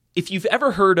If you've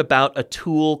ever heard about a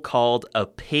tool called a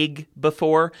pig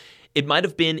before, it might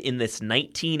have been in this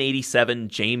 1987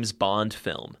 James Bond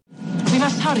film. We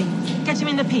must hurry. Get him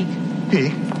in the pig.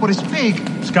 Pig? What is pig?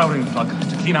 Scouring plug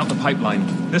to clean out the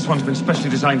pipeline. This one's been specially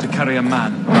designed to carry a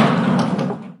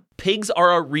man. Pigs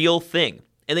are a real thing,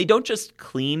 and they don't just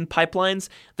clean pipelines,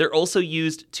 they're also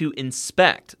used to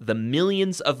inspect the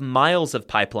millions of miles of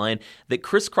pipeline that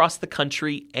crisscross the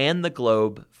country and the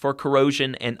globe for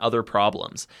corrosion and other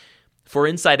problems. For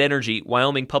Inside Energy,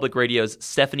 Wyoming Public Radio's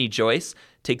Stephanie Joyce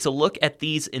takes a look at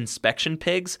these inspection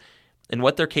pigs and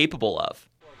what they're capable of.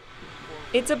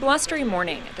 It's a blustery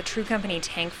morning at the True Company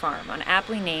tank farm on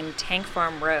aptly named Tank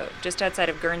Farm Road, just outside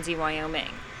of Guernsey,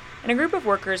 Wyoming. And a group of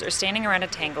workers are standing around a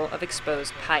tangle of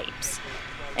exposed pipes.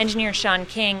 Engineer Sean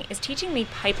King is teaching me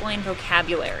pipeline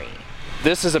vocabulary.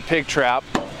 This is a pig trap.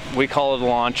 We call it a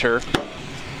launcher.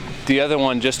 The other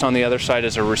one just on the other side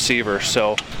is a receiver.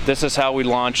 So this is how we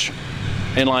launch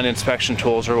inline inspection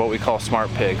tools, or what we call smart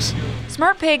pigs.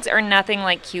 Smart pigs are nothing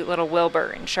like cute little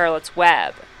Wilbur in Charlotte's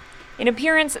Web. In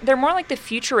appearance, they're more like the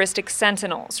futuristic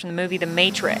Sentinels from the movie The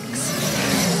Matrix.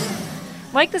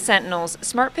 Like the Sentinels,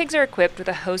 smart pigs are equipped with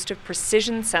a host of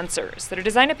precision sensors that are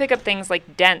designed to pick up things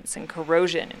like dents and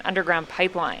corrosion in underground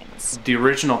pipelines. The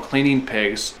original cleaning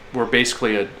pigs were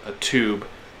basically a tube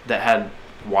that had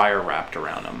wire wrapped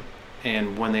around them.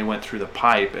 And when they went through the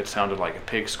pipe, it sounded like a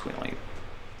pig squealing.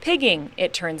 Pigging,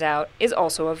 it turns out, is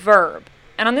also a verb.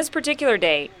 And on this particular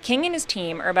day, King and his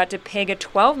team are about to pig a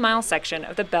 12-mile section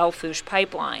of the Belle Fourche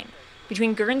pipeline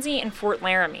between Guernsey and Fort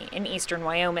Laramie in eastern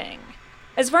Wyoming.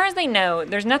 As far as they know,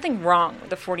 there's nothing wrong with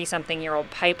the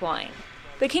 40-something-year-old pipeline.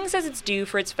 But King says it's due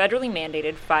for its federally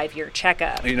mandated 5-year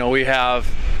checkup. We have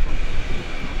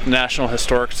National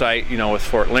Historic Site, with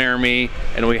Fort Laramie,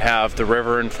 and we have the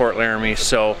river in Fort Laramie,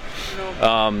 so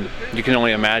you can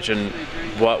only imagine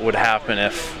what would happen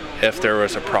if there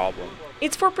was a problem.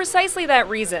 It's for precisely that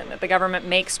reason that the government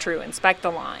makes True inspect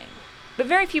the line. But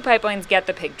very few pipelines get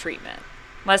the pig treatment.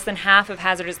 Less than half of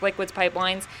hazardous liquids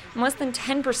pipelines and less than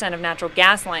 10% of natural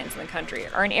gas lines in the country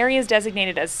are in areas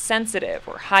designated as sensitive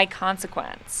or high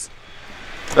consequence.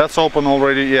 That's open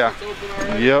already, yeah.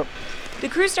 Yep. The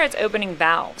crew starts opening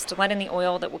valves to let in the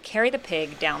oil that will carry the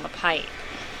pig down the pipe.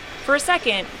 For a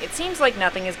second, it seems like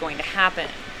nothing is going to happen.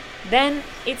 Then,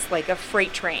 it's like a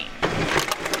freight train.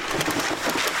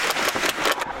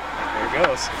 There it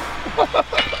goes.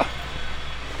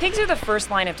 Pigs are the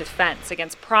first line of defense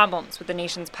against problems with the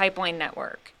nation's pipeline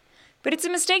network. But it's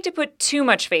a mistake to put too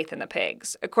much faith in the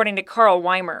pigs, according to Carl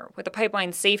Weimer with the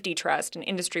Pipeline Safety Trust and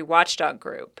Industry Watchdog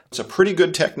Group. It's a pretty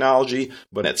good technology,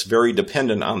 but it's very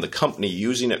dependent on the company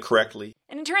using it correctly.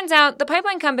 And it turns out the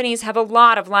pipeline companies have a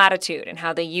lot of latitude in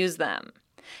how they use them.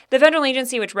 The federal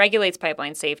agency which regulates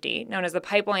pipeline safety, known as the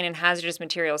Pipeline and Hazardous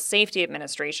Materials Safety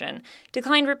Administration,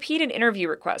 declined repeated interview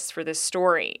requests for this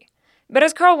story. But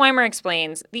as Carl Weimer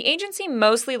explains, the agency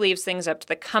mostly leaves things up to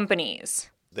the companies.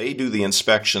 They do the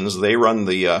inspections, they run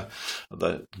the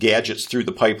gadgets through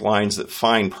the pipelines that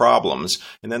find problems,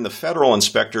 and then the federal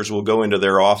inspectors will go into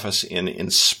their office and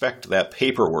inspect that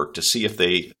paperwork to see if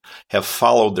they have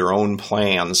followed their own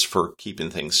plans for keeping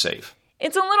things safe.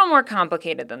 It's a little more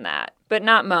complicated than that, but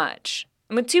not much.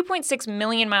 And with 2.6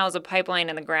 million miles of pipeline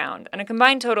in the ground and a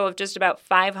combined total of just about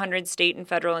 500 state and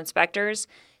federal inspectors,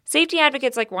 safety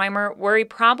advocates like Weimer worry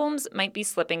problems might be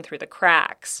slipping through the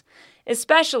cracks,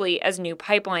 especially as new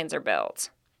pipelines are built.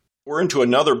 We're into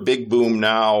another big boom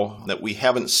now that we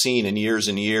haven't seen in years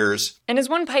and years. And as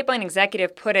one pipeline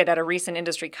executive put it at a recent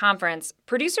industry conference,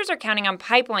 producers are counting on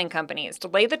pipeline companies to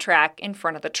lay the track in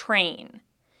front of the train.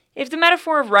 If the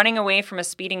metaphor of running away from a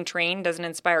speeding train doesn't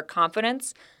inspire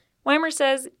confidence, Weimer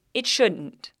says it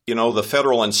shouldn't. The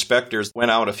federal inspectors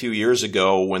went out a few years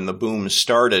ago when the boom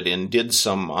started and did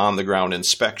some on-the-ground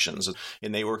inspections,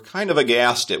 and they were kind of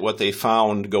aghast at what they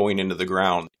found going into the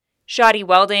ground. Shoddy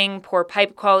welding, poor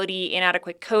pipe quality,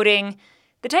 inadequate coating,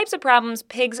 the types of problems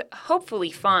pigs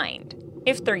hopefully find,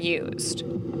 if they're used.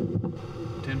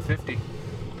 1050.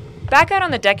 Back out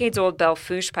on the decades-old Belle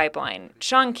Fourche pipeline,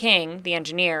 Sean King, the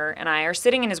engineer, and I are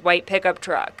sitting in his white pickup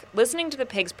truck, listening to the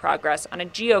pig's progress on a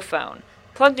geophone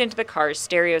plugged into the car's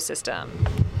stereo system.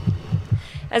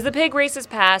 As the pig races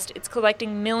past, it's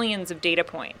collecting millions of data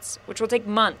points, which will take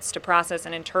months to process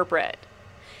and interpret.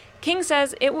 King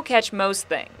says it will catch most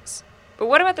things. But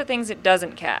what about the things it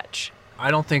doesn't catch?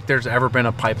 I don't think there's ever been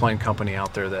a pipeline company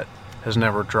out there that has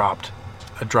never dropped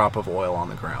a drop of oil on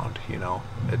the ground,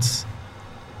 It's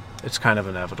kind of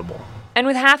inevitable. And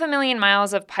with 500,000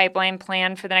 miles of pipeline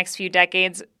planned for the next few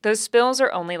decades, those spills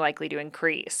are only likely to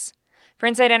increase. For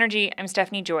Inside Energy, I'm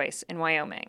Stephanie Joyce in Wyoming.